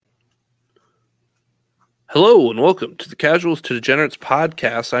Hello and welcome to the Casuals to Degenerates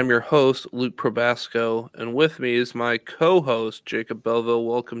podcast. I'm your host, Luke Probasco, and with me is my co-host, Jacob Belville.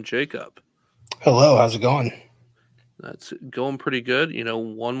 Welcome, Jacob. Hello, how's it going? That's going pretty good.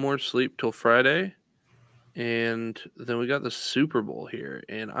 One more sleep till Friday, and then we got the Super Bowl here,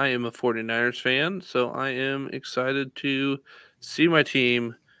 and I am a 49ers fan, so I am excited to see my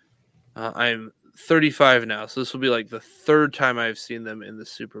team. I'm 35 now, so this will be like the third time I've seen them in the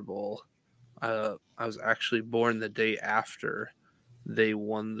Super Bowl. I was actually born the day after they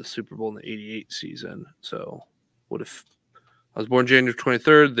won the Super Bowl in the 88 season. So what if I was born January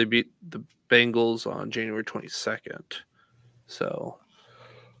 23rd, they beat the Bengals on January 22nd. So,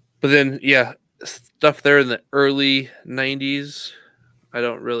 but then, yeah, stuff there in the early 90s, I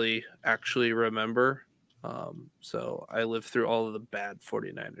don't really actually remember. So I lived through all of the bad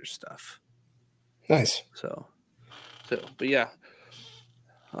 49ers stuff. Nice. But yeah.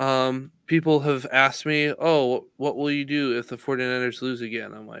 People have asked me, oh, what will you do if the 49ers lose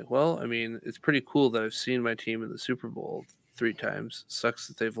again? I'm like, well, I mean, it's pretty cool that I've seen my team in the Super Bowl 3 times. Sucks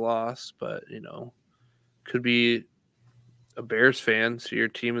that they've lost, but, could be a Bears fan, see your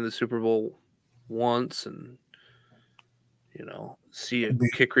team in the Super Bowl once and, see a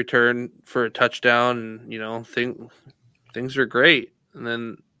kick return for a touchdown and, things are great. And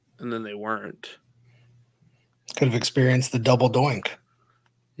then they weren't. Could have experienced the double doink.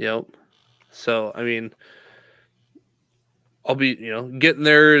 Yep. So, I mean, I'll be, getting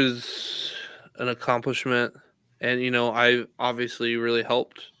there is an accomplishment. And, I obviously really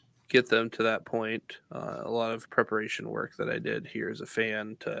helped get them to that point. A lot of preparation work that I did here as a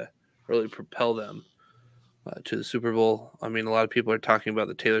fan to really propel them to the Super Bowl. I mean, a lot of people are talking about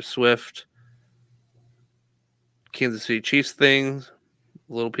the Taylor Swift, Kansas City Chiefs things.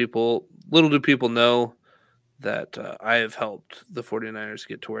 Little do people know that I have helped the 49ers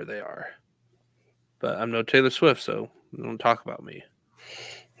get to where they are. But I'm no Taylor Swift, so don't talk about me.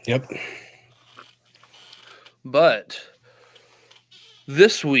 Yep. But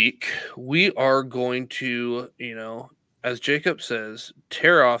this week, we are going to, as Jacob says,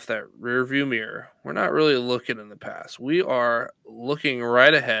 tear off that rearview mirror. We're not really looking in the past. We are looking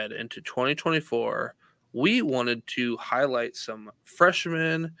right ahead into 2024. We wanted to highlight some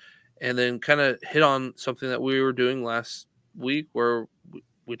freshmen and then kind of hit on something that we were doing last week where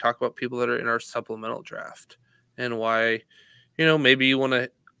we talk about people that are in our supplemental draft and why, maybe you want to,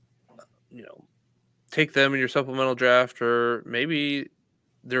 take them in your supplemental draft, or maybe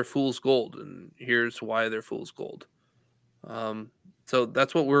they're fool's gold, and here's why they're fool's gold. So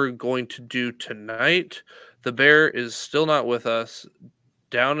that's what we're going to do tonight. The Bear is still not with us,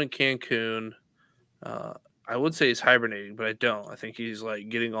 down in Cancun. I would say he's hibernating, but I don't. I think he's like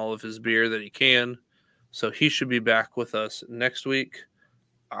getting all of his beer that he can. So he should be back with us next week.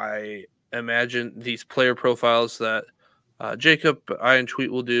 I imagine these player profiles that Jacob, I, and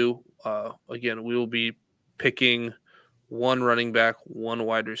Tweet will do. Again, we will be picking one running back, one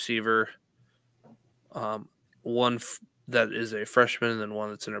wide receiver, one that is a freshman, and then one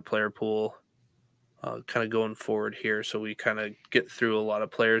that's in our player pool, kind of going forward here. So we kind of get through a lot of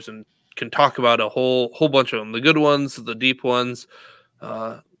players and can talk about a whole bunch of them, the good ones, the deep ones.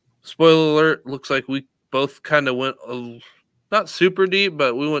 Spoiler alert, looks like we both kind of went not super deep,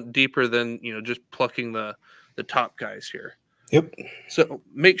 but we went deeper than, just plucking the top guys here. Yep. So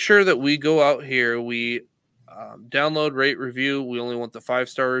make sure that we go out here. We download, rate, review. We only want the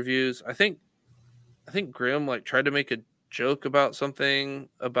 5-star reviews. I think Graham tried to make a joke about something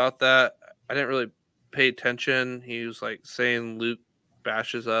about that. I didn't really pay attention. He was saying Luke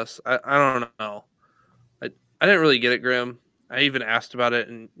bashes us. I don't know. I didn't really get it, Graham. I even asked about it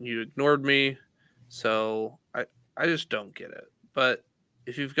and you ignored me. So I just don't get it. But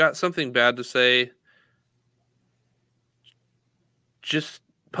if you've got something bad to say, just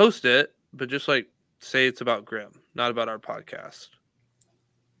post it, but just say it's about Grim, not about our podcast.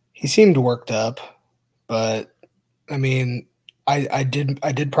 He seemed worked up, but I mean, I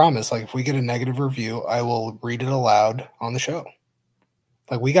did promise, if we get a negative review, I will read it aloud on the show.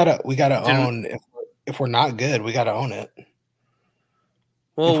 We gotta own if we're not good, we gotta own it.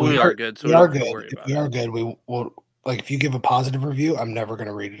 Well, we are good, so we don't have to worry about it. If we are good, we will. If you give a positive review, I'm never going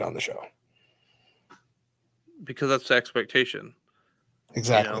to read it on the show. Because that's the expectation.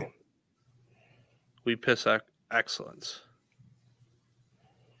 Exactly. We piss excellence.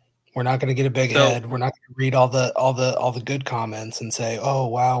 We're not going to get a big head. We're not going to read all the good comments and say, "Oh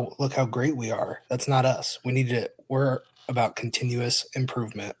wow, look how great we are." That's not us. We're about continuous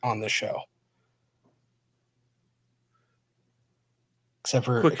improvement on this show. Except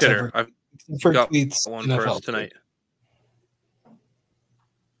for quick hitter. I've got tweets one for us tonight.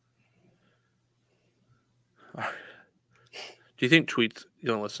 Do you think Tweet's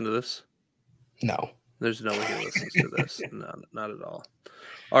going to listen to this? No. There's no way he listens to this. No, not at all.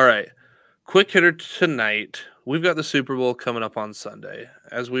 All right. Quick hitter tonight. We've got the Super Bowl coming up on Sunday.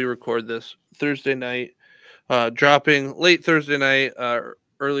 As we record this Thursday night, dropping late Thursday night,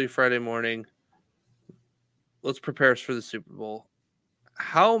 early Friday morning. Let's prepare us for the Super Bowl.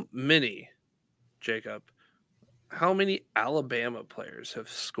 How many Alabama players have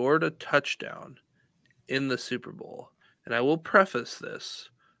scored a touchdown in the Super Bowl? And I will preface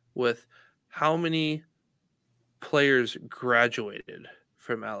this with how many players graduated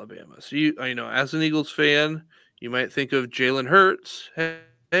from Alabama. So as an Eagles fan, you might think of Jalen Hurts,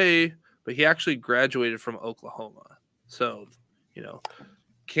 hey, but he actually graduated from Oklahoma. So,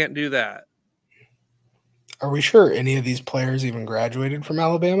 can't do that. Are we sure any of these players even graduated from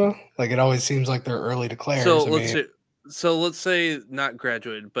Alabama? Like, it always seems like they're early declares. So let's say not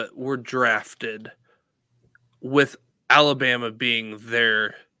graduated, but were drafted with Alabama being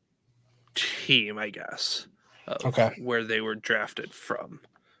their team, I guess. Okay. Where they were drafted from.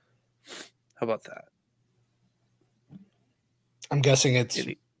 How about that? I'm guessing it's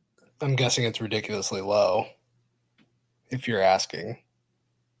ridiculously low, if you're asking.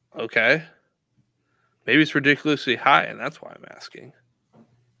 Okay. Maybe it's ridiculously high, and that's why I'm asking.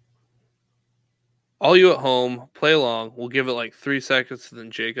 All you at home, play along. We'll give it like 3 seconds, and then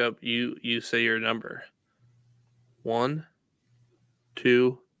Jacob, you say your number. 1,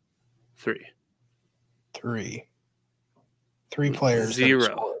 2, 3. 3. 3 players.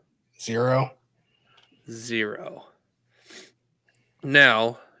 0. 0? 0.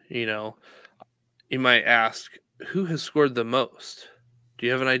 Now, you might ask, who has scored the most? Do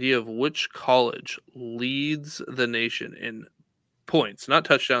you have an idea of which college leads the nation in points, not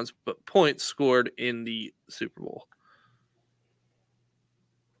touchdowns, but points scored in the Super Bowl?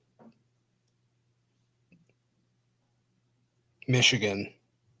 Michigan.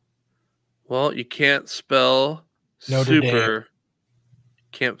 Well, you can't spell Notre super. Dame.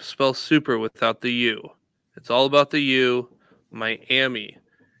 Can't spell super without the U. It's all about the U. Miami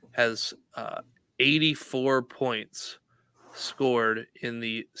has 84 points scored in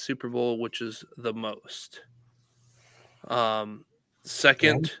the Super Bowl, which is the most.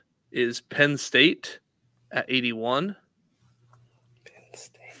 Second is Penn State at 81. Penn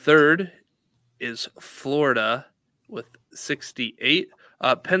State. Third is Florida with 68.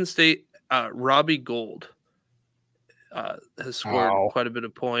 Penn State, Robbie Gould has scored quite a bit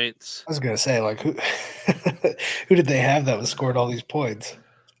of points. I was going to say, like, who did they have that was scored all these points?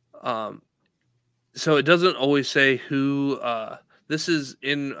 So it doesn't always say who. This is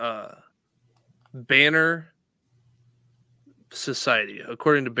in Banner Society,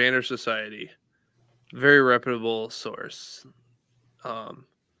 according to Banner Society, very reputable source.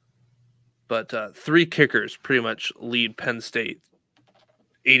 But 3 kickers pretty much lead Penn State,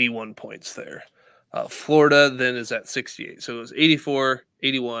 81 points there. Florida then is at 68. So it was 84,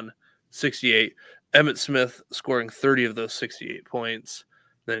 81, 68. Emmitt Smith scoring 30 of those 68 points.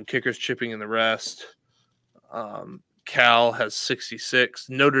 Then kickers chipping in the rest. Cal has 66.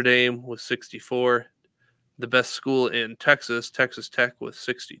 Notre Dame with 64. The best school in Texas, Texas Tech with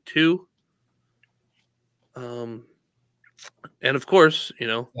 62. And of course,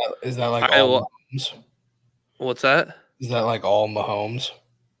 is that like Iowa. all Mahomes? What's that? Is that like all Mahomes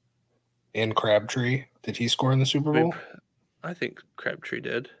and Crabtree? Did he score in the Super Bowl? I think Crabtree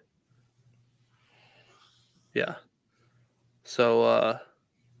did. Yeah. So,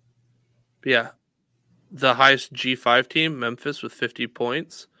 yeah. The highest G5 team, Memphis, with 50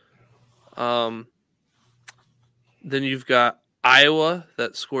 points. Then you've got Iowa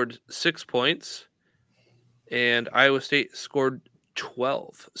that scored 6 points, and Iowa State scored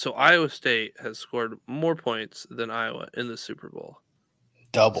 12. So Iowa State has scored more points than Iowa in the Super Bowl.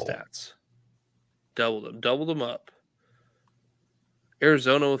 Double. Stats. Doubled them up.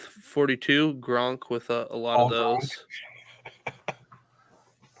 Arizona with 42, Gronk with a lot of those.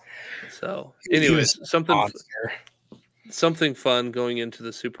 So, anyways, something fun going into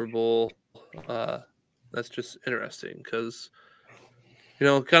the Super Bowl. That's just interesting because,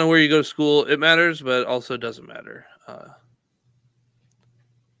 kind of where you go to school, it matters, but also doesn't matter.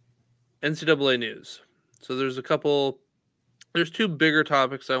 NCAA news. So there's 2 bigger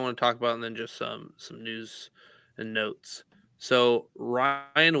topics I want to talk about, and then just some news and notes. So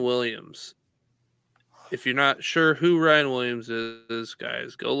Ryan Williams, if you're not sure who Ryan Williams is,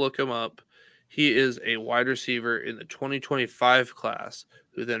 guys, go look him up. He is a wide receiver in the 2025 class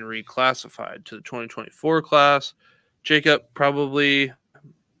who then reclassified to the 2024 class. Jacob, probably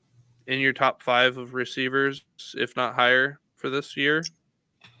in your top 5 of receivers, if not higher, for this year.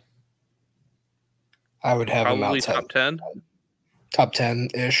 I would have probably him outside top 10. top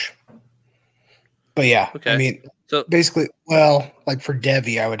 10-ish. But yeah, Okay. I mean, So basically, well, like for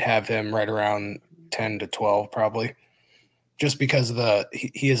Devi, I would have him right around 10 to 12 probably, just because of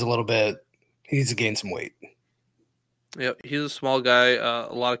he is a little bit, he needs to gain some weight. yeah, he's a small guy.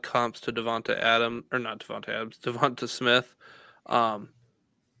 A lot of comps to Devonta Smith.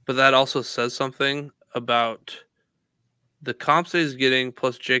 But that also says something about the comps that he's getting.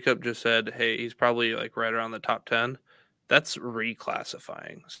 Plus, Jacob just said, "Hey, he's probably like right around the top 10." That's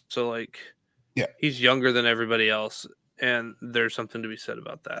reclassifying. So like, Yeah, he's younger than everybody else, and there's something to be said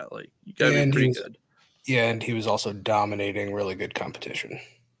about that. Like, you got to be and pretty good. and he was also dominating really good competition.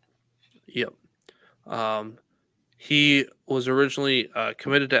 Yep. He was originally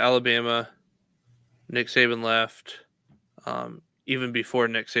committed to Alabama. Nick Saban left. Even before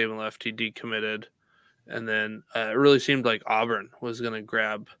Nick Saban left, he decommitted, and then it really seemed like Auburn was going to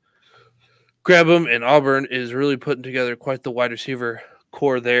grab him, and Auburn is really putting together quite the wide receiver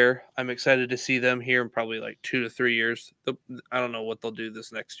core there. I'm excited to see them here in probably like 2 to 3 years. I don't know what they'll do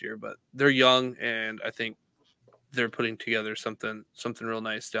this next year, but they're young, and I think they're putting together something real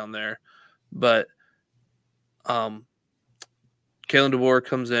nice down there. But Kalen DeBoer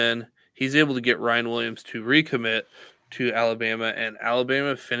comes in. He's able to get Ryan Williams to recommit to Alabama, and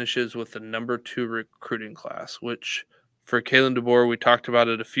Alabama finishes with the number 2 recruiting class, which for Kalen DeBoer, we talked about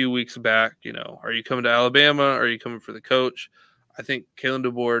it a few weeks back. You know, are you coming to Alabama? Or are you coming for the coach? I think Kalen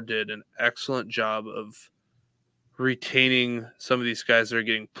DeBoer did an excellent job of retaining some of these guys that are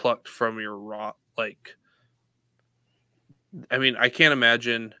getting plucked from your raw. Like, I mean, I can't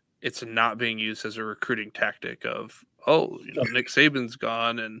imagine it's not being used as a recruiting tactic of, oh, you know, Nick Saban's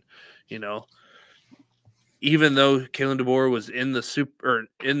gone, and you know, even though Kalen DeBoer was in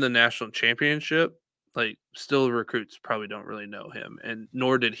the national championship, like still recruits probably don't really know him, and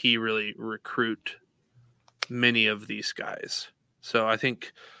nor did he really recruit many of these guys. So I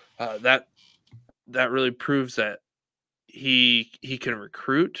think that really proves that he can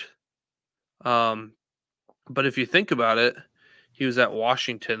recruit. But if you think about it, he was at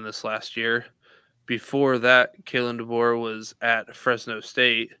Washington this last year. Before that, Kalen DeBoer was at Fresno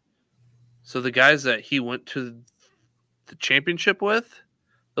State. So the guys that he went to the championship with,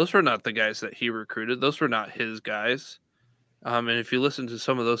 those were not the guys that he recruited. Those were not his guys. And if you listen to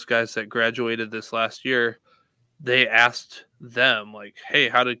some of those guys that graduated this last year, they asked them, like, hey,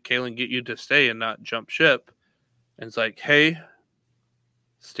 how did Kalen get you to stay and not jump ship? And it's like, hey,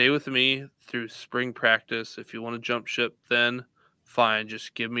 stay with me through spring practice. If you want to jump ship, then fine,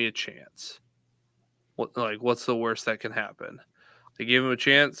 just give me a chance. What's the worst that can happen? They gave him a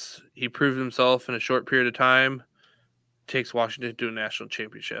chance. He proved himself in a short period of time. Takes Washington to a national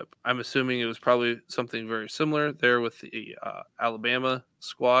championship. I'm assuming it was probably something very similar there with the Alabama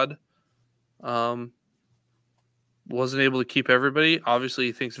squad. Wasn't able to keep everybody. Obviously,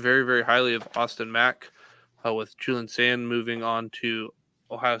 he thinks very, very highly of Austin Mack, with Julian Sand moving on to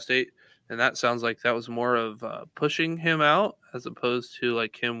Ohio State. And that sounds like that was more of pushing him out as opposed to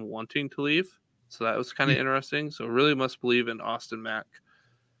like him wanting to leave. So that was kind of interesting. So really must believe in Austin Mack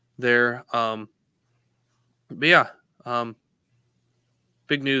there. But yeah,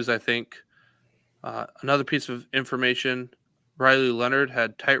 big news, I think. Another piece of information, Riley Leonard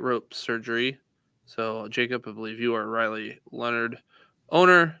had tightrope surgery. So, Jacob, I believe you are Riley Leonard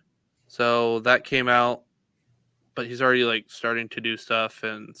owner. So that came out, but he's already like starting to do stuff,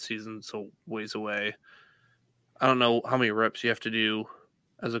 and season's a ways away. I don't know how many reps you have to do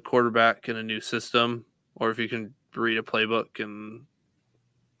as a quarterback in a new system, or if you can read a playbook and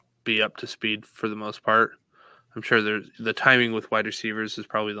be up to speed for the most part. I'm sure the timing with wide receivers is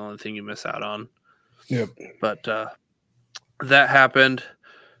probably the only thing you miss out on. Yep. But that happened.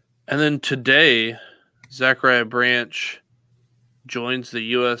 And then today, Zachariah Branch joins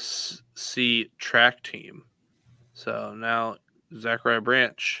the USC track team. So now Zachariah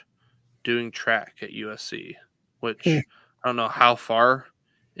Branch doing track at USC, which I don't know how far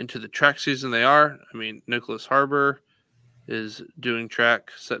into the track season they are. I mean, Nicholas Harbor is doing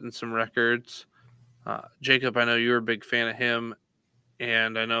track, setting some records. Jacob, I know you're a big fan of him,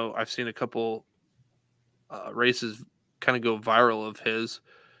 and I know I've seen a couple races kind of go viral of his.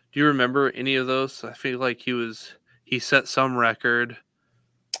 Do you remember any of those? I feel like he set some record,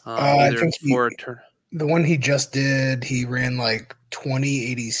 I either think for a turn. the one he just did, he ran like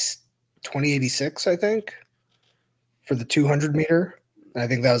 2086, I think, for the 200 meter. And I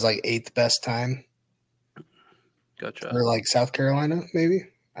think that was like 8th best time. Gotcha. Or like South Carolina, maybe.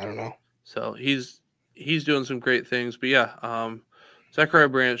 I don't know. So he's doing some great things. But yeah, Zachariah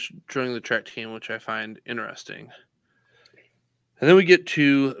Branch joining the track team, which I find interesting. And then we get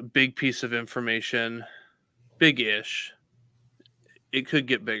to a big piece of information, big-ish. it could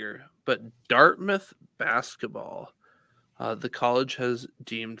get bigger. But Dartmouth basketball, the college has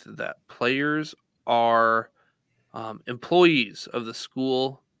deemed that players are employees of the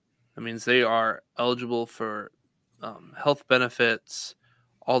school. That means they are eligible for health benefits,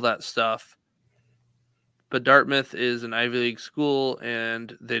 all that stuff. But Dartmouth is an Ivy League school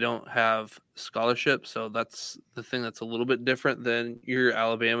and they don't have scholarships. So that's the thing that's a little bit different than your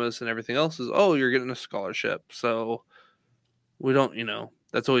Alabamas and everything else is, oh, you're getting a scholarship. So we don't,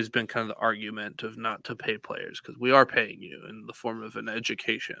 that's always been kind of the argument of not to pay players because we are paying you in the form of an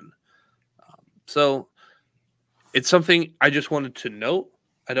education. So it's something I just wanted to note.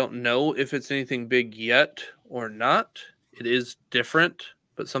 I don't know if it's anything big yet or not. It is different,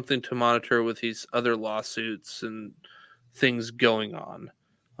 but something to monitor with these other lawsuits and things going on.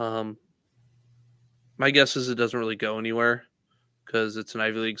 My guess is it doesn't really go anywhere because it's an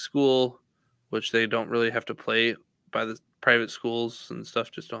Ivy League school, which they don't really have to play by the private schools and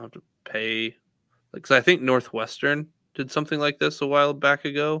stuff, just don't have to pay. Because I think Northwestern did something like this a while back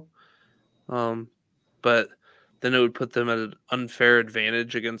ago. But then it would put them at an unfair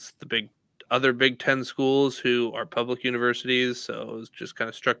advantage against the other Big Ten schools who are public universities. So it was just kind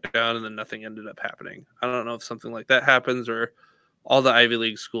of struck down and then nothing ended up happening. I don't know if something like that happens or all the Ivy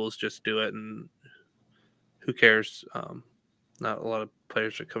League schools just do it and who cares? Not a lot of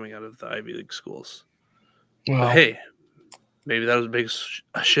players are coming out of the Ivy League schools. Well, but hey, maybe that was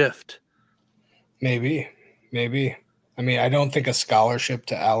a shift. Maybe. I mean, I don't think a scholarship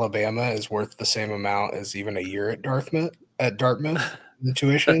to Alabama is worth the same amount as even a year at Dartmouth in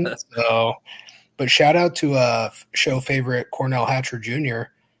tuition. So, but shout out to show favorite Cornell Hatcher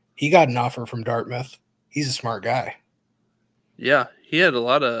Jr. He got an offer from Dartmouth. He's a smart guy. Yeah, he had a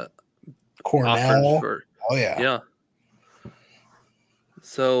lot of Cornell. offers for. Oh yeah.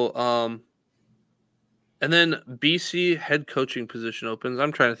 So, and then BC head coaching position opens.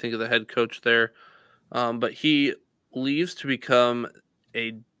 I'm trying to think of the head coach there, but he leaves to become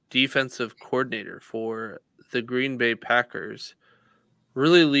a defensive coordinator for the Green Bay Packers.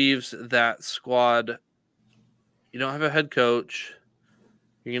 Really leaves that squad. You don't have a head coach.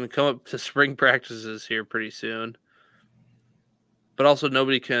 You're going to come up to spring practices here pretty soon. But also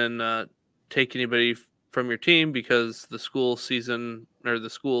nobody can take anybody from your team because the school season or the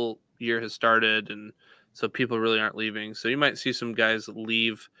school year has started, and so people really aren't leaving. So you might see some guys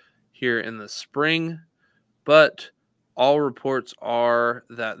leave here in the spring, but all reports are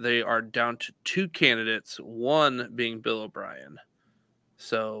that they are down to 2 candidates, one being Bill O'Brien.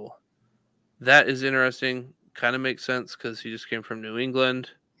 So that is interesting. Kind of makes sense because he just came from New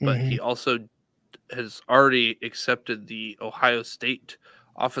England, but he also has already accepted the Ohio State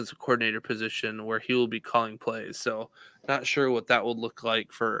offensive coordinator position where he will be calling plays. So not sure what that would look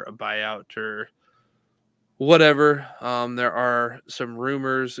like for a buyout or whatever. There are some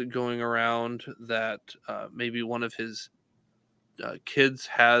rumors going around that maybe one of his kids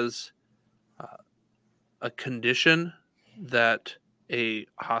has a condition that a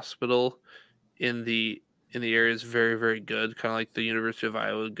hospital in the area is very, very good, kind of like the University of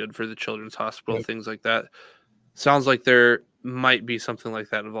Iowa, good for the Children's Hospital, things like that. Sounds like there might be something like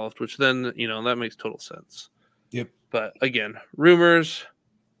that involved, which then, that makes total sense. Yep. But again, rumors,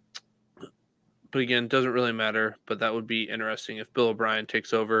 but again, doesn't really matter. But that would be interesting if Bill O'Brien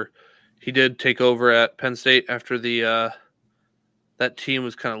takes over. He did take over at Penn State after that team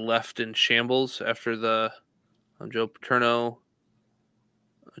was kind of left in shambles after the Joe Paterno,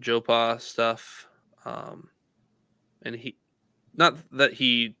 Joe Pa stuff. And he, not that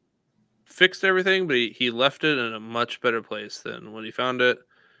he fixed everything, but he left it in a much better place than when he found it.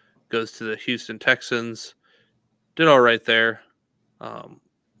 Goes to the Houston Texans, did all right there,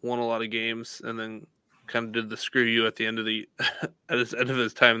 won a lot of games, and then kind of did the screw you at the end of end of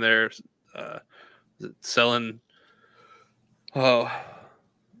his time there, selling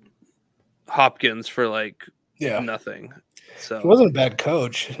Hopkins for nothing. So he wasn't a bad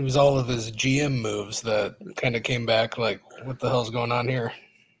coach. It was all of his GM moves that kind of came back like, what the hell's going on here?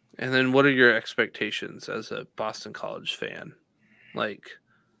 And then what are your expectations as a Boston College fan?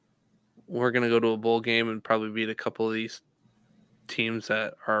 We're going to go to a bowl game and probably beat a couple of these teams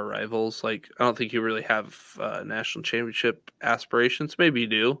that are rivals. I don't think you really have national championship aspirations. Maybe you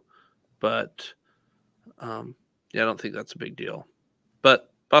do, but I don't think that's a big deal.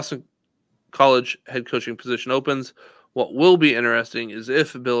 But Boston College head coaching position opens. What will be interesting is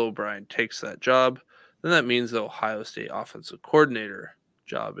if Bill O'Brien takes that job, then that means the Ohio State offensive coordinator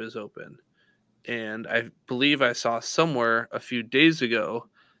job is open. And I believe I saw somewhere a few days ago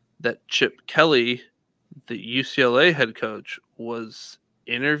that Chip Kelly, the UCLA head coach, was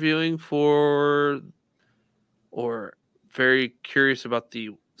interviewing for or very curious about the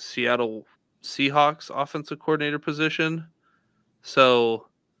Seattle Seahawks offensive coordinator position. So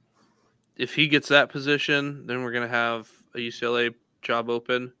if he gets that position, then we're going to have a UCLA job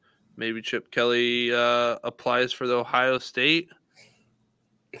open. Maybe Chip Kelly applies for the Ohio State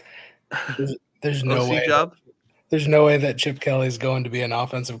There's no OC way. job. There's no way that Chip Kelly is going to be an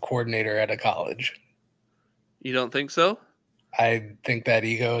offensive coordinator at a college. You don't think so? I think that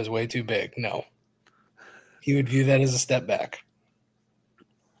ego is way too big. No. He would view that as a step back.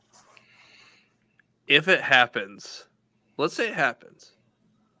 If it happens, let's say it happens,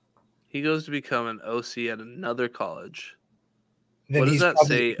 he goes to become an OC at another college. Then what does that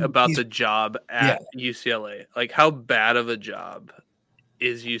say about the job at UCLA? Like, how bad of a job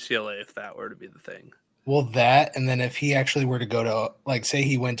is UCLA if that were to be the thing? Well, that, and then if he actually were to go to, like, say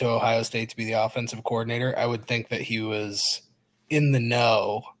he went to Ohio State to be the offensive coordinator, I would think that he was in the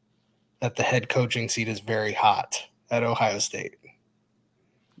know that the head coaching seat is very hot at Ohio State.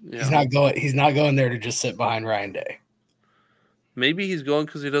 Yeah. He's not going there to just sit behind Ryan Day. Maybe he's going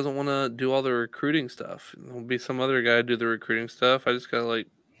because he doesn't want to do all the recruiting stuff. There'll be some other guy do the recruiting stuff. I just gotta like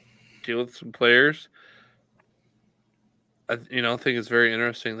deal with some players. I think it's very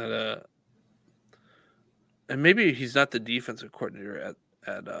interesting that and maybe he's not the defensive coordinator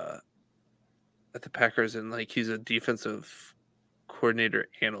at the Packers, and like he's a defensive coordinator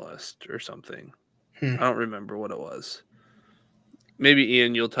analyst or something. I don't remember what it was. Maybe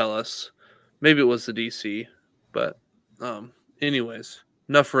Ian, you'll tell us. Maybe it was the DC, but anyways,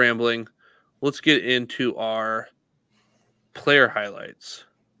 enough rambling. Let's get into our player highlights.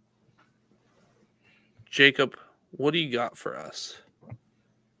 Jacob, what do you got for us?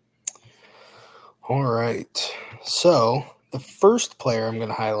 All right. So the first player I'm going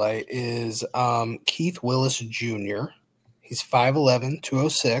to highlight is Keith Willis Jr. He's 5'11",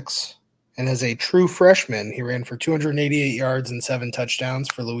 206, and as a true freshman, he ran for 288 yards and 7 touchdowns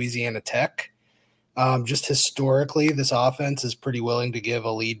for Louisiana Tech. Just historically, this offense is pretty willing to give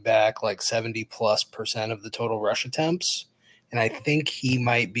a lead back like 70+% of the total rush attempts, and I think he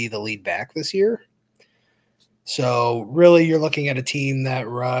might be the lead back this year. So really, you're looking at a team that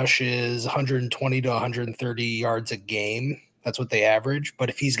rushes 120 to 130 yards a game. That's what they average. But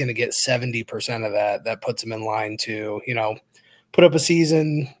if he's going to get 70% of that, that puts him in line to, put up a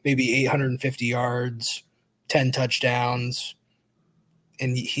season, maybe 850 yards, 10 touchdowns.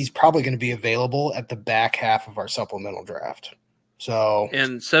 And he's probably going to be available at the back half of our supplemental draft.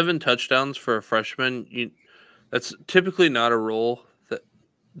 And 7 touchdowns for a freshman, that's typically not a role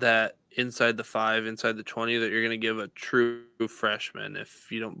that inside the 5, inside the 20 that you're going to give a true freshman if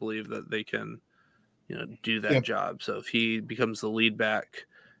you don't believe that they can, do that job. So if he becomes the lead back,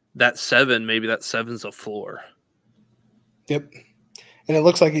 maybe that 7's a floor. Yep. And it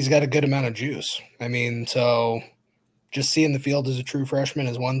looks like he's got a good amount of juice. I mean, so just seeing the field as a true freshman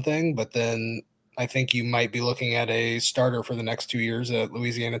is one thing, but then I think you might be looking at a starter for the next 2 years at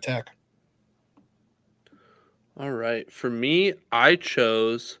Louisiana Tech. All right. For me, I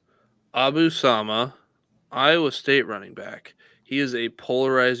chose Abu Sama, Iowa State running back. He is a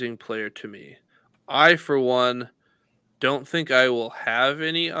polarizing player to me. I, for one, don't think I will have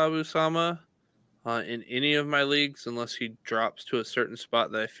any Abu Sama in any of my leagues unless he drops to a certain spot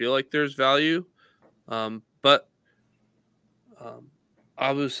that I feel like there's value. But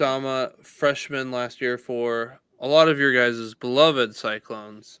Abu Sama, freshman last year for a lot of your guys' beloved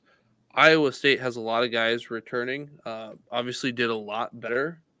Cyclones. Iowa State has a lot of guys returning. Obviously did a lot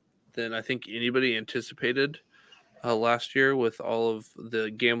better than I think anybody anticipated last year with all of the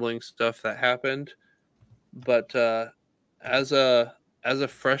gambling stuff that happened. But as a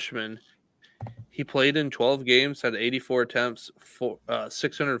freshman, he played in 12 games, had 84 attempts,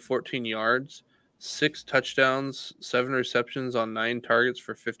 614 yards, 6 touchdowns, 7 receptions on 9 targets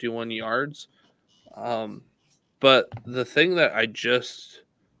for 51 yards. But the thing that I just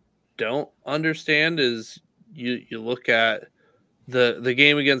don't understand is you look at the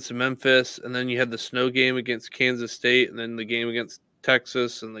game against Memphis, and then you had the snow game against Kansas State, and then the game against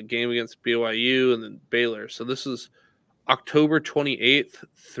Texas, and the game against BYU, and then Baylor. So this is October 28th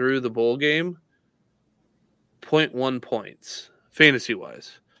through the bowl game. 0.1 points,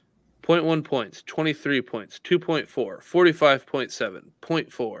 fantasy-wise. 0.1 points, 23 points, 2.4, 45.7,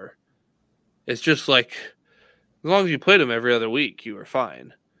 0.4. It's just like, as long as you played them every other week, you were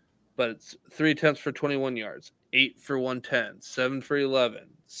fine. But it's 3 attempts for 21 yards, 8 for 110, 7 for 11,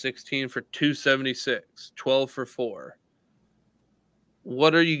 16 for 276, 12 for 4.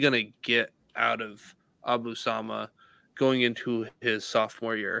 What are you going to get out of Abu Sama going into his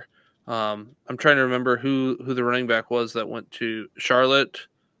sophomore year? I'm trying to remember who the running back was that went to Charlotte.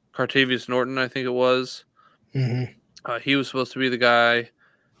 Cartavius Norton, I think it was. Mm-hmm. He was supposed to be the guy.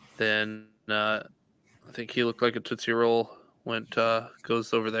 Then I think he looked like a Tootsie Roll.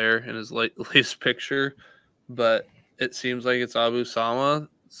 Goes over there in his latest picture, but it seems like it's Abu Sama's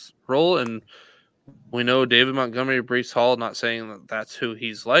role, and we know David Montgomery, Breece Hall. Not saying that that's who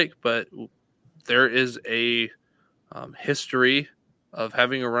he's like, but there is a history of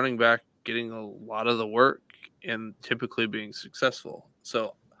having a running back getting a lot of the work and typically being successful.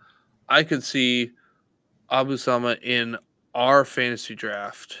 So I could see Abu Sama in our fantasy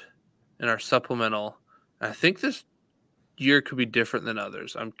draft, in our supplemental. I think this year could be different than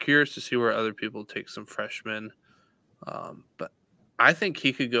others. I'm curious to see where other people take some freshmen, but I think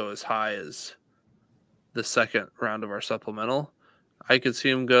he could go as high as the second round of our supplemental. I could see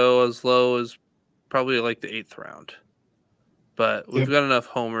him go as low as probably like the 8th round. But we've got enough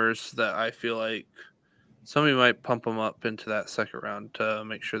homers that I feel like somebody might pump him up into that second round to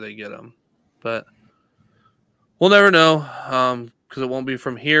make sure they get him. But we'll never know because it won't be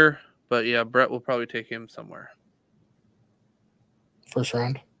from here. But yeah, Brett will probably take him somewhere. First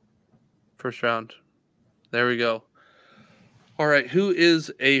round. There we go. All right. Who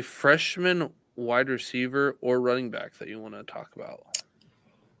is a freshman wide receiver or running back that you want to talk about?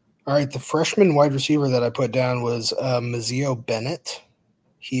 All right. The freshman wide receiver that I put down was Mazeo Bennett.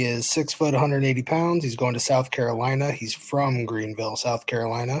 He is 6 foot, 180 pounds. He's going to South Carolina. He's from Greenville, South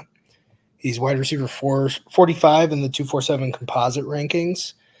Carolina. He's wide receiver 45 in the 247 composite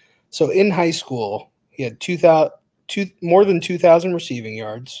rankings. So in high school, he had more than 2,000 receiving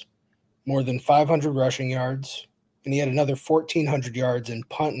yards, more than 500 rushing yards, and he had another 1,400 yards in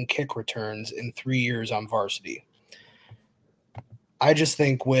punt and kick returns in 3 years on varsity. I just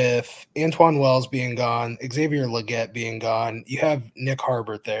think with Antoine Wells being gone, Xavier Legette being gone, you have Nick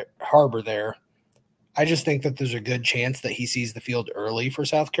Harbor there. I just think that there's a good chance that he sees the field early for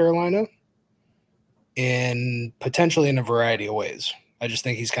South Carolina and potentially in a variety of ways. I just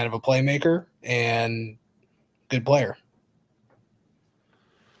think he's kind of a playmaker and good player.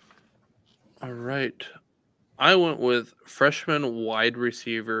 All right. I went with freshman wide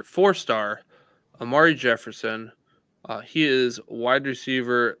receiver, 4-star, Amari Jefferson. He is wide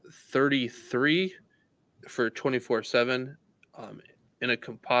receiver 33 for 24/7. In a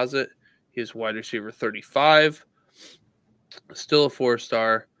composite, he is wide receiver 35. Still a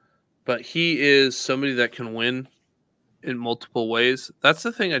 4-star, but he is somebody that can win in multiple ways. That's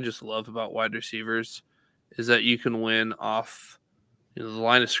the thing I just love about wide receivers is that you can win off the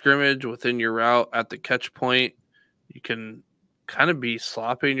line of scrimmage, within your route, at the catch point. You can kind of be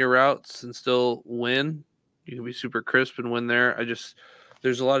sloppy in your routes and still win. You can be super crisp and win there.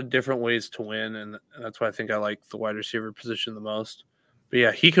 There's a lot of different ways to win, and that's why I think I like the wide receiver position the most. But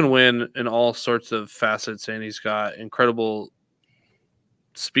yeah, he can win in all sorts of facets, and he's got incredible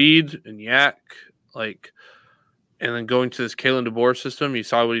speed and yak. And then going to this Kalen DeBoer system, you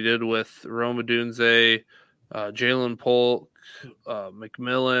saw what he did with Rome Odunze, Jalen Polk,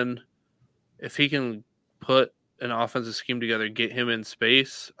 McMillan. If he can put an offensive scheme together, get him in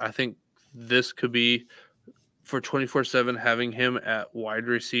space, I think this could be for 24/7 having him at wide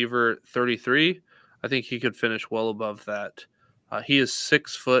receiver 33. I think he could finish well above that. He is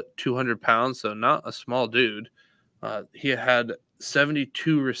 6 foot, 200 pounds, so not a small dude. He had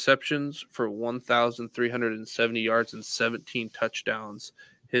 72 receptions for 1,370 yards and 17 touchdowns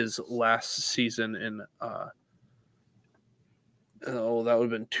his last season in that would have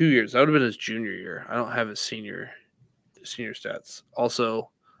been 2 years. That would have been his junior year. I don't have his senior stats. Also,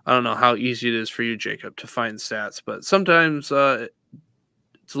 I don't know how easy it is for you, Jacob, to find stats, but sometimes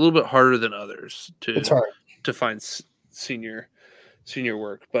it's a little bit harder than others to find senior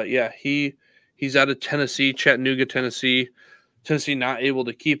work. But yeah, he's out of Tennessee, Chattanooga, Tennessee. Tennessee not able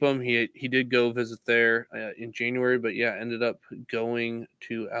to keep him. He did go visit there in January, but yeah, ended up going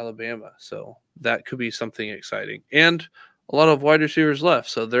to Alabama. So that could be something exciting. And a lot of wide receivers left,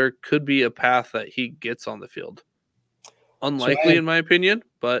 so there could be a path that he gets on the field. Unlikely, in my opinion,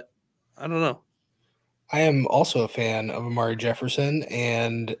 but I don't know. I am also a fan of Amari Jefferson,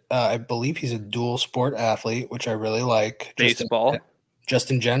 and I believe he's a dual sport athlete, which I really like. Baseball. Just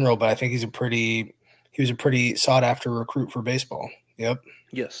in general, but I think he was a pretty sought after recruit for baseball. Yep.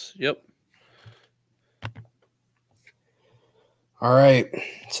 Yes. Yep. All right.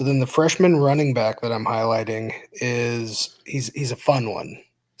 So then the freshman running back that I'm highlighting he's a fun one.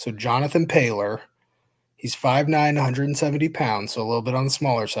 So Jonathan Paylor, he's 5'9", 170 pounds, so a little bit on the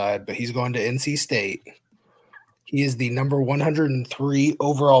smaller side, but he's going to NC State. He is the number 103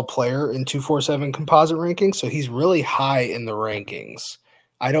 overall player in 247 composite rankings, so he's really high in the rankings.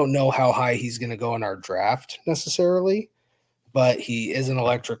 I don't know how high he's going to go in our draft necessarily, but he is an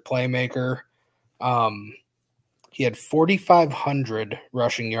electric playmaker. He had 4,500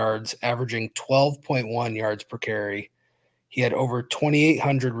 rushing yards, averaging 12.1 yards per carry. He had over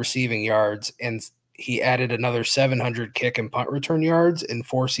 2,800 receiving yards, and he added another 700 kick and punt return yards in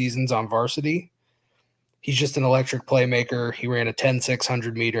 4 seasons on varsity. He's just an electric playmaker. He ran a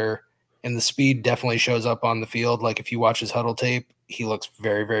 10,600 meter, and the speed definitely shows up on the field. Like if you watch his huddle tape, he looks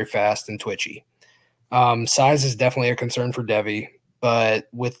very, very fast and twitchy. Size is definitely a concern for Devi, but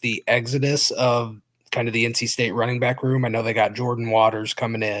with the exodus of kind of the NC State running back room, I know they got Jordan Waters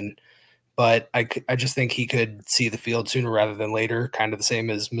coming in, but I just think he could see the field sooner rather than later, kind of the same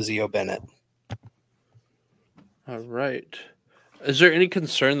as Mazeo Bennett. All right. Is there any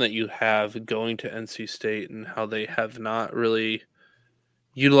concern that you have going to NC State and how they have not really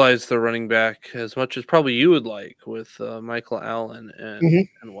utilized the running back as much as probably you would like with Michael Allen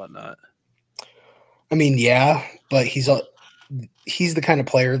and whatnot? I mean, yeah, but he's the kind of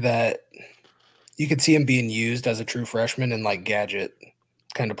player that you could see him being used as a true freshman in like gadget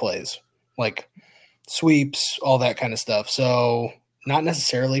kind of plays, like sweeps, all that kind of stuff. So not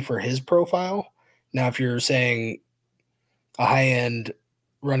necessarily for his profile. Now, if you're saying a high-end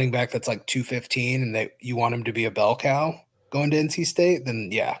running back that's like 215 and that you want him to be a bell cow going to NC State, then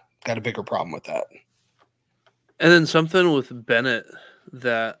yeah, got a bigger problem with that. And then something with Bennett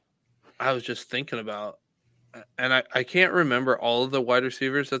that I was just thinking about, and I can't remember all of the wide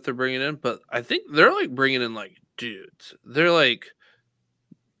receivers that they're bringing in, but I think they're like bringing in like dudes. They're like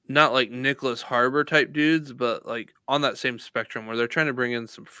not like Nicholas Harbor type dudes, but like on that same spectrum where they're trying to bring in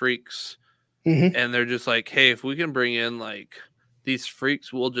some freaks. And they're just like, hey, if we can bring in like these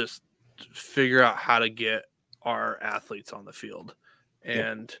freaks, we'll just figure out how to get our athletes on the field.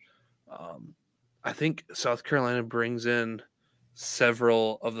 And I think South Carolina brings in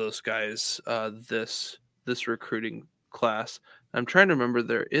several of those guys this recruiting class. I'm trying to remember,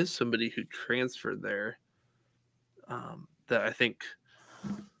 there is somebody who transferred there that I think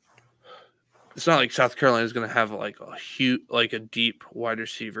it's not like South Carolina is going to have like a huge, like a deep wide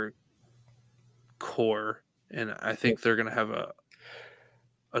receiver core, and I think they're going to have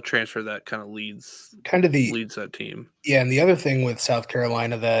a transfer that kind of leads that team. Yeah, and the other thing with South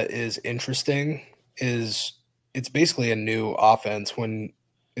Carolina that is interesting is it's basically a new offense when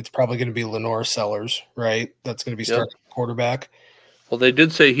it's probably going to be Lenore Sellers, right? That's going to be starting quarterback. Well, they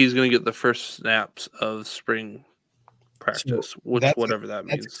did say he's going to get the first snaps of spring practice, So whatever that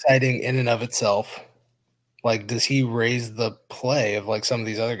means. That's exciting in and of itself. Like, does he raise the play of like some of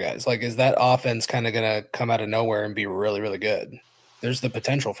these other guys? Like, is that offense kind of going to come out of nowhere and be really, really good? There's the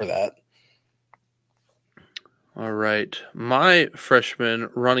potential for that. All right. My freshman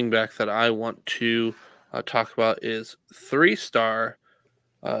running back that I want to talk about is 3-star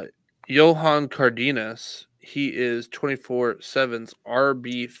Johan Cardenas. He is 24/7's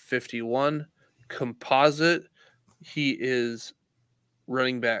RB51 composite. He is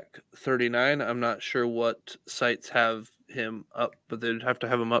running back 39. I'm not sure what sites have him up, but they'd have to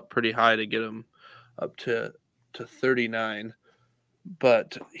have him up pretty high to get him up to 39.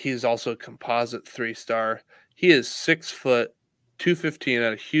 But he's also a composite 3-star. He is 6 foot, 215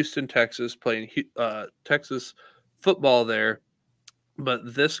 out of Houston, Texas, playing Texas football there.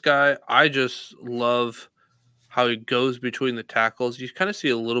 But this guy, I just love how he goes between the tackles. You kind of see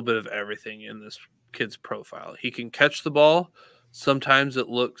a little bit of everything in this kid's profile. He can catch the ball. Sometimes it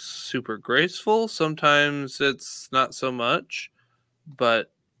looks super graceful. Sometimes it's not so much.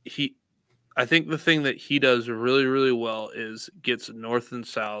 But I think the thing that he does really, really well is gets north and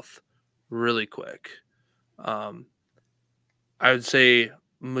south really quick. I would say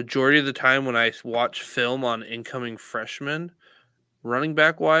majority of the time when I watch film on incoming freshmen, running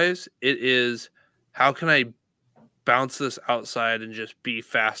back wise, it is how can I bounce this outside and just be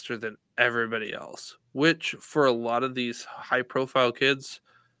faster than everybody else, which for a lot of these high profile kids,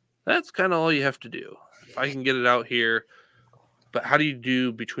 that's kind of all you have to do. If I can get it out here, but how do you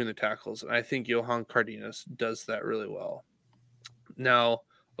do between the tackles? And I think Johan Cardenas does that really well. Now,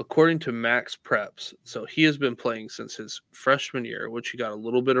 according to Max Preps, so he has been playing since his freshman year, which he got a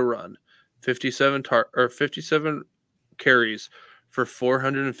little bit of run, 57 carries for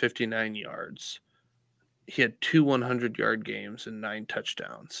 459 yards. He had 2 100-yard games and 9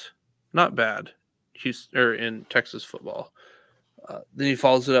 touchdowns. Not bad. In Texas football. Then he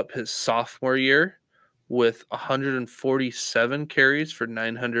follows it up his sophomore year with 147 carries for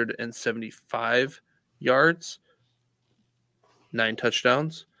 975 yards, 9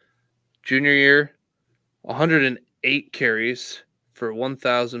 touchdowns. Junior year, 108 carries for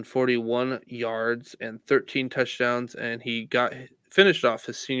 1,041 yards and 13 touchdowns, and he finished off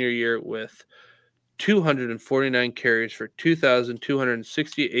his senior year with 249 carries for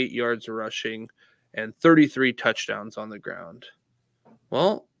 2,268 yards rushing and 33 touchdowns on the ground.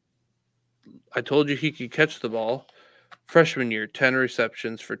 Well, I told you he could catch the ball. Freshman year, 10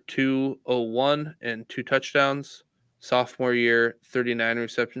 receptions for 201 and 2 touchdowns. Sophomore year, 39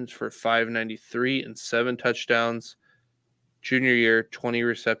 receptions for 593 and 7 touchdowns. Junior year, 20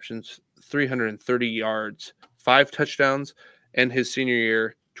 receptions, 330 yards, 5 touchdowns. And his senior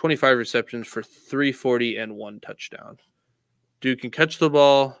year, 25 receptions for 340 and 1 touchdown. Dude can catch the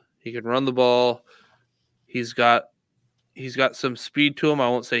ball. He can run the ball. He's got some speed to him. I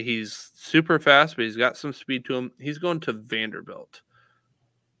won't say he's super fast, but he's got some speed to him. He's going to Vanderbilt.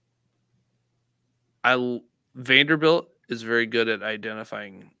 Vanderbilt is very good at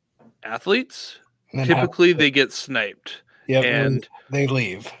identifying athletes. Typically, they get sniped. Yep, and they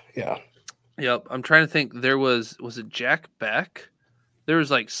leave. Yeah. Yep. I'm trying to think. Was it Jack Beck? There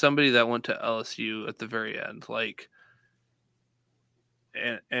was like somebody that went to LSU at the very end. Like,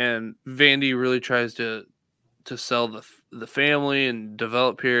 and Vandy really tries to sell the family and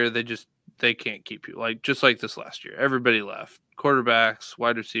develop here. They can't keep you. Like, just like this last year, everybody left. Quarterbacks,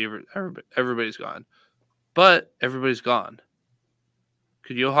 wide receiver, everybody's gone. But everybody's gone.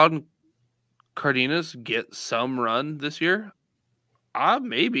 Could Johan Cardenas get some run this year?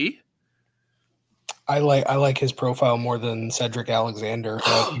 Maybe. I like his profile more than Cedric Alexander,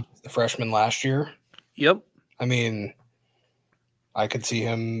 the freshman last year. Yep. I mean, I could see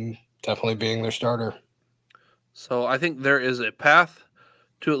him definitely being their starter. So I think there is a path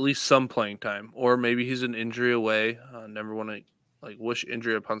to at least some playing time, or maybe he's an injury away. Never want to wish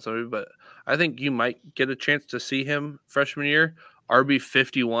injury upon somebody, but I think you might get a chance to see him freshman year. RB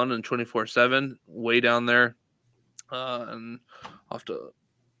 51 and 24/7, way down there, and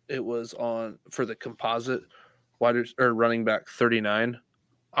it was on for the composite running back 39.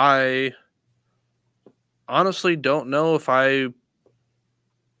 I honestly don't know if I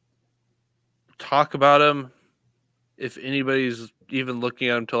talk about him if anybody's even looking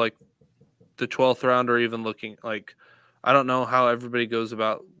at him to like the 12th round, or even looking like, I don't know how everybody goes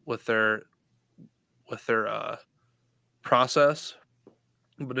about with their process,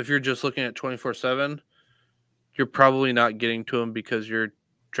 but if you're just looking at 24/7, you're probably not getting to him because you're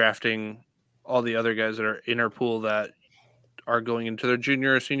drafting all the other guys that are in our pool that are going into their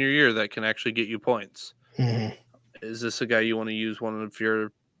junior or senior year that can actually get you points. Mm-hmm. Is this a guy you want to use one of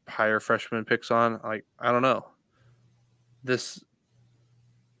your higher freshman picks on? Like, I don't know. You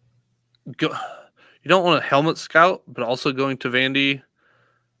don't want a helmet scout, but also going to Vandy.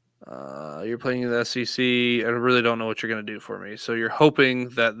 You're playing in the SEC. I really don't know what you're going to do for me. So you're hoping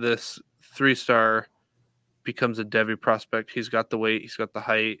that this 3-star becomes a Devy prospect. He's got the weight. He's got the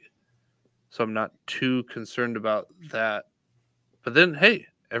height. So I'm not too concerned about that. But then, hey,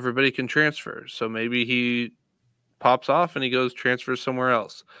 everybody can transfer. So maybe he pops off and he transfers somewhere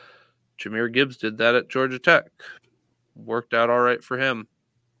else. Jahmyr Gibbs did that at Georgia Tech. Worked out all right for him.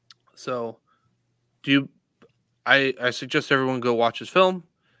 So I suggest everyone go watch his film.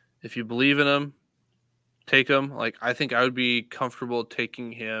 If you believe in him, take him. Like, I think I would be comfortable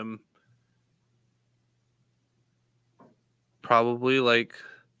taking him probably like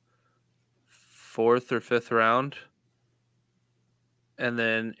 4th or 5th round. And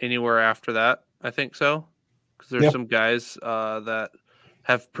then anywhere after that, I think so. Because there's some guys that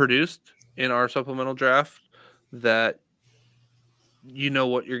have produced in our supplemental draft that you know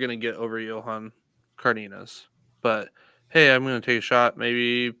what you're going to get over Johan Cardenas. But hey, I'm going to take a shot.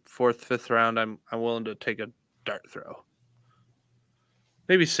 Maybe 4th, 5th round, I'm willing to take a dart throw.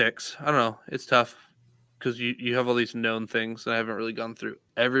 Maybe 6. I don't know. It's tough because you have all these known things, and I haven't really gone through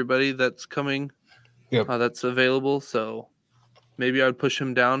everybody that's coming, that's available. So maybe I would push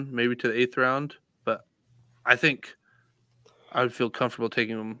him down, maybe to the 8th round. But I think I would feel comfortable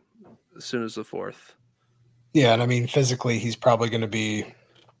taking him as soon as the 4th. Yeah, and I mean, physically, he's probably going to be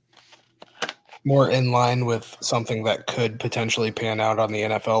more in line with something that could potentially pan out on the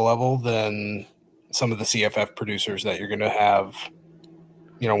NFL level than some of the CFF producers that you're going to have,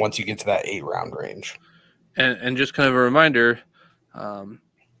 once you get to that 8-round range. And just kind of a reminder,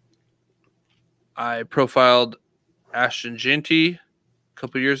 I profiled Ashton Jeanty a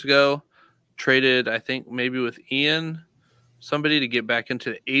couple years ago, traded, I think, maybe with Ian, somebody to get back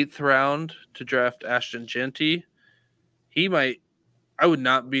into the 8th round to draft Ashton Jeanty. I would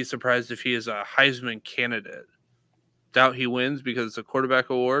not be surprised if he is a Heisman candidate. Doubt he wins because it's a quarterback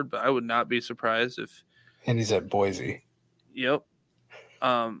award, but I would not be surprised if. And he's at Boise. Yep.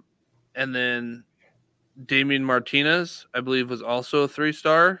 And then Damian Martinez, I believe, was also a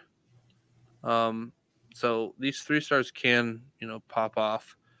 3-star. So these 3-stars can, pop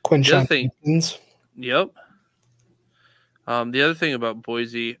off. Quinshon Yep. The other thing about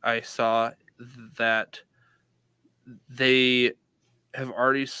Boise I saw that they have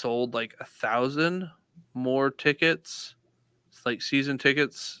already sold like 1,000 more tickets, like season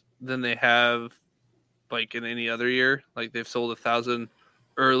tickets, than they have like in any other year. Like they've sold 1,000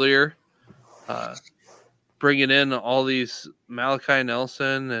 earlier, bringing in all these Malachi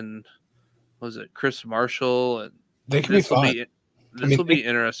Nelson and was it Chris Marshall, and They could be fun. This will be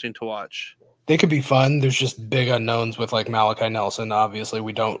interesting to watch. They could be fun. There's just big unknowns with like Malachi Nelson. Obviously,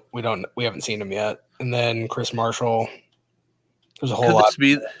 we haven't seen him yet. And then Chris Marshall. There's a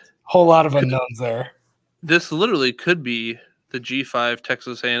whole lot of unknowns there. This literally could be the G5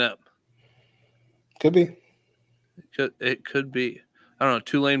 Texas A&M. Could be. It could be. I don't know.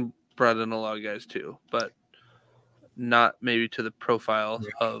 Tulane brought in a lot of guys too, but not maybe to the profile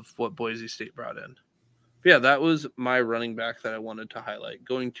of what Boise State brought in. But yeah, that was my running back that I wanted to highlight.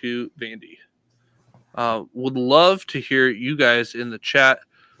 Going to Vandy. Would love to hear you guys in the chat.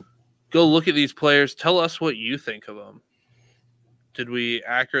 Go look at these players. Tell us what you think of them. Did we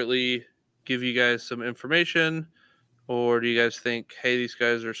accurately give you guys some information? Or do you guys think, hey, these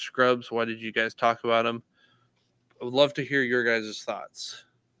guys are scrubs? Why did you guys talk about them? I would love to hear your guys' thoughts.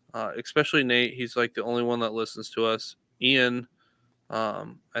 Especially Nate. He's like the only one that listens to us. Ian,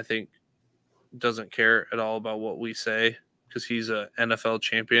 I think, doesn't care at all about what we say because he's a NFL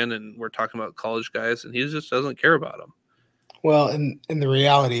champion and we're talking about college guys and he just doesn't care about them. Well, and the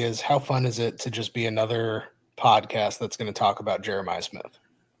reality is, how fun is it to just be another podcast that's going to talk about Jeremiah Smith?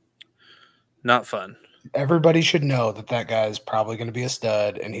 Not fun. Everybody should know that guy is probably going to be a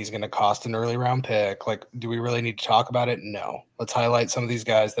stud and he's going to cost an early round pick. Like, do we really need to talk about it? No. Let's highlight some of these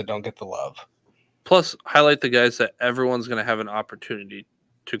guys that don't get the love. Plus, highlight the guys that everyone's going to have an opportunity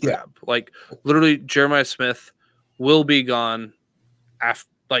to grab. Yeah. Like, literally, Jeremiah Smith will be gone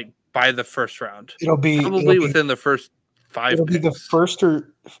by the first round. It'll be within the first 5 It'll picks. Be the first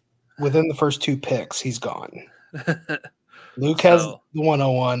or within the first 2 picks, he's gone. Luke has the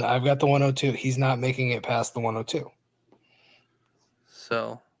 101. I've got the 102. He's not making it past the 102.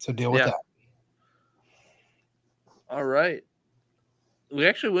 So deal with that. All right. We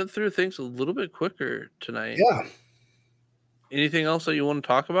actually went through things a little bit quicker tonight. Yeah. Anything else that you want to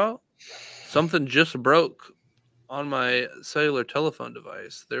talk about? Something just broke on my cellular telephone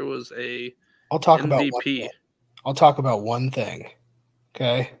device. There was a MVP. I'll talk about one thing.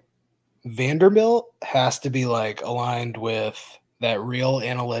 Okay. Vanderbilt has to be like aligned with that Real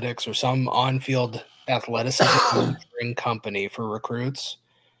Analytics or some on-field athleticism company for recruits,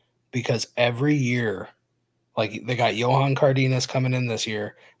 because every year, like they got Johan Cardenas coming in this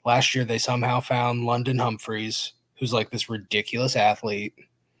year. Last year, they somehow found London Humphreys, who's like this ridiculous athlete.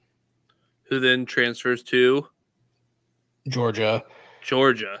 Who then transfers to Georgia.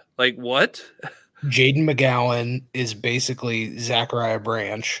 Like what? Jaden McGowan is basically Zachariah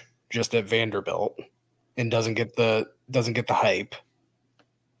Branch just at Vanderbilt and doesn't get the hype.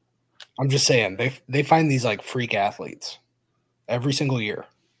 I'm just saying they find these like freak athletes every single year.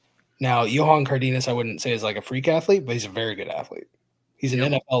 Now, Johan Cardenas, I wouldn't say is like a freak athlete, but he's a very good athlete. He's an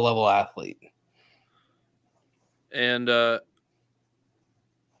NFL level athlete. And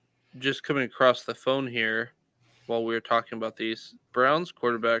just coming across the phone here while we were talking about these, Browns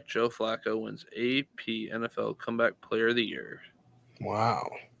quarterback Joe Flacco wins AP NFL Comeback Player of the Year. Wow.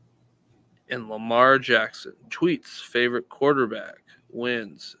 And Lamar Jackson, tweets favorite quarterback,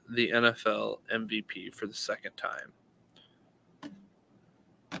 wins the NFL MVP for the second time.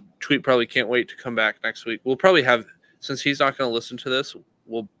 Tweet probably can't wait to come back next week. We'll probably have, since he's not going to listen to this,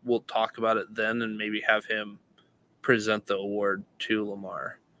 we'll talk about it then and maybe have him present the award to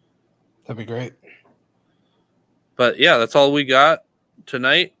Lamar. That'd be great. But yeah, that's all we got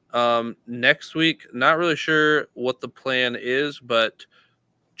tonight. Next week, not really sure what the plan is, but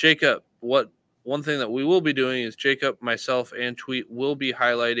Jacob, one thing that we will be doing is Jacob, myself, and Tweet will be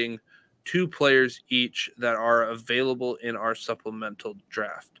highlighting 2 players each that are available in our supplemental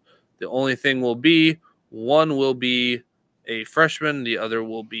draft. The only thing will be one will be a freshman, the other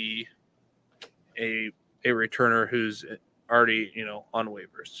will be a returner who's already, on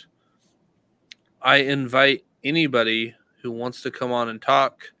waivers. I invite anybody who wants to come on and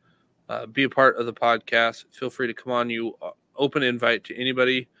talk, be a part of the podcast. Feel free to come on. You open invite to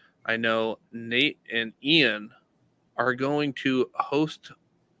anybody. I know Nate and Ian are going to host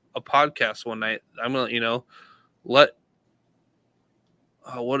a podcast one night. I'm gonna, what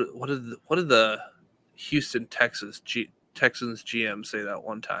did the Houston Texans GM say that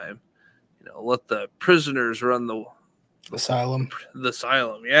one time? Let the prisoners run the asylum. The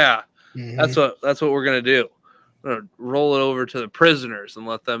asylum, yeah. Mm-hmm. That's what we're gonna do. We're gonna roll it over to the prisoners and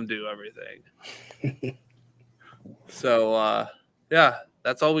let them do everything. So yeah,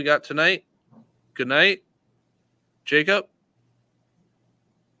 that's all we got tonight. Good night, Jacob.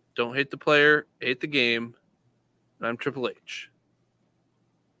 Don't hate the player, hate the game. And I'm Triple H.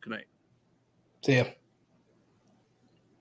 Good night. See ya.